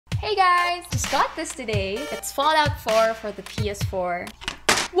Hey guys! Just got this today. It's Fallout 4 for the PS4.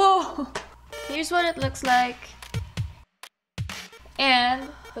 Whoa! Here's what it looks like. And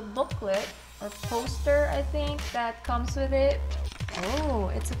the booklet or poster, I think, that comes with it. Oh,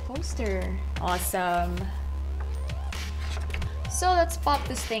 it's a poster. Awesome. So let's pop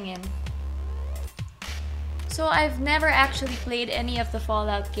this thing in. So I've never actually played any of the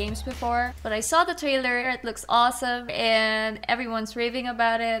Fallout games before, but I saw the trailer, it looks awesome, and everyone's raving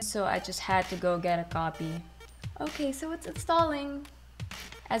about it, so I just had to go get a copy. Okay, so it's installing.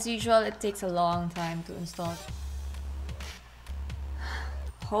 As usual, it takes a long time to install.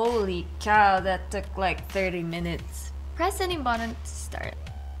 Holy cow, that took like 30 minutes. Press any button to start.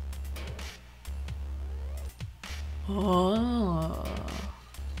 Oh.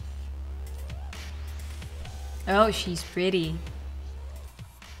 Oh, she's pretty.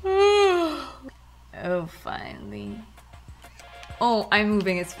 Oh, finally. Oh, I'm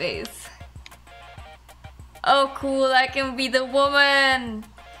moving his face. Oh, cool, I can be the woman!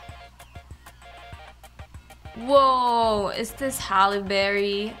 Whoa, is this Halle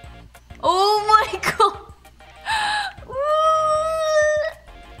Berry? Oh my god!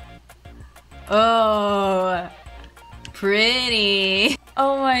 Oh, pretty!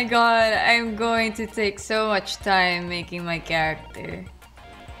 Oh my god, I'm going to take so much time making my character.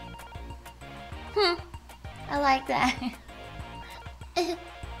 I like that.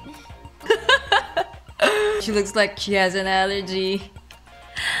 She looks like she has an allergy.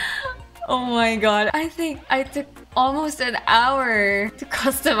 Oh my god, I think I took almost an hour to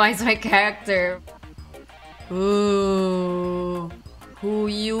customize my character. Ooh, who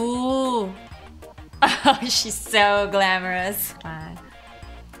you? Oh, she's so glamorous.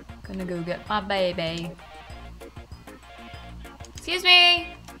 Gonna go get my baby. Excuse me.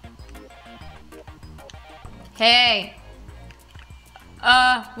 Hey.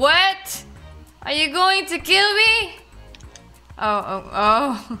 What? Are you going to kill me?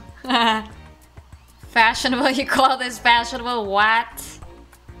 Oh. Fashionable, you call this fashionable? What?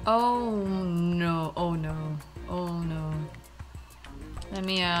 Oh no, oh no, oh no. Let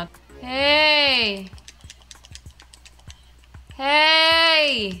me out. Hey!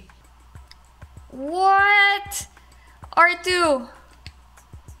 Hey! What? R2!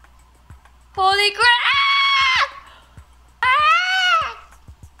 Holy crap!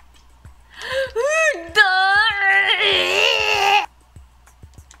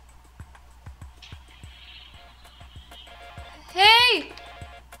 Hey!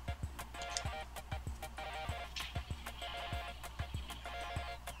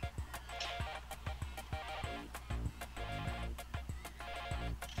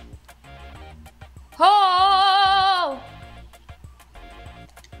 Oh!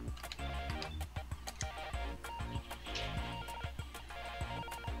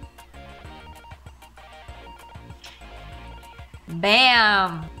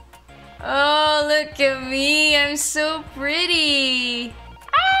 Bam! Oh, look at me! I'm so pretty!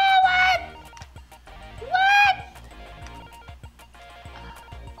 Ah, what?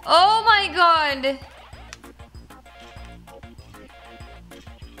 Oh my god!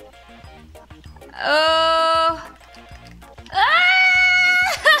 Oh! Ah!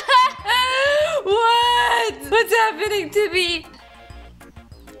 What? What's happening to me?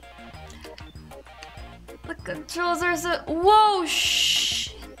 The controls are so... Whoa!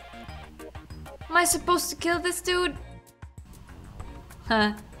 Shh! Am I supposed to kill this dude?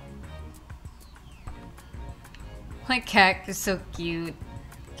 Huh? My character's so cute.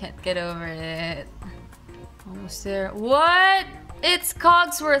 Can't get over it. Almost there. What? It's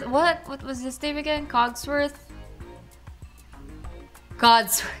Cogsworth. What? What was his name again? Cogsworth?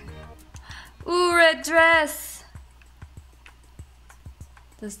 Codsworth. Ooh, red dress.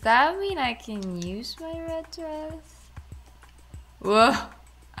 Does that mean I can use my red dress? Whoa.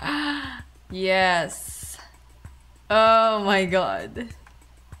 Yes. Oh my god.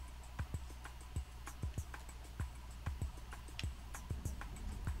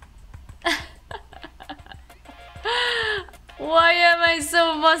 Why am I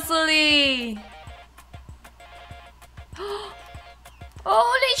so muscly?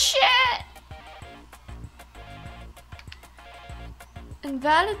 Holy shit!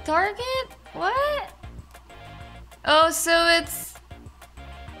 Invalid target? What? Oh, so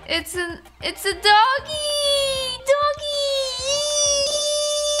it's a doggy!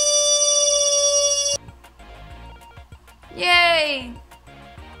 Yay!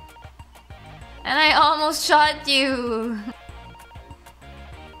 And I almost shot you.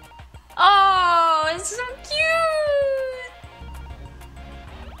 Oh, it's so cute!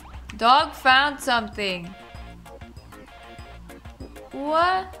 Dog found something.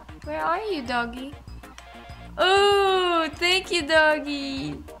 What? Where are you, doggy? Oh, thank you,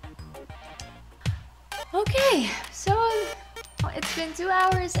 doggy. Okay, so it's been 2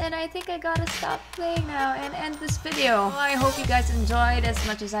 hours and I think I gotta stop playing now and end this video. I hope you guys enjoyed as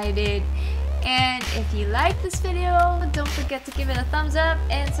much as I did. And if you liked this video, don't forget to give it a thumbs up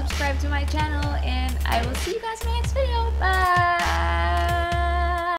and subscribe to my channel. And I will see you guys in my next video. Bye!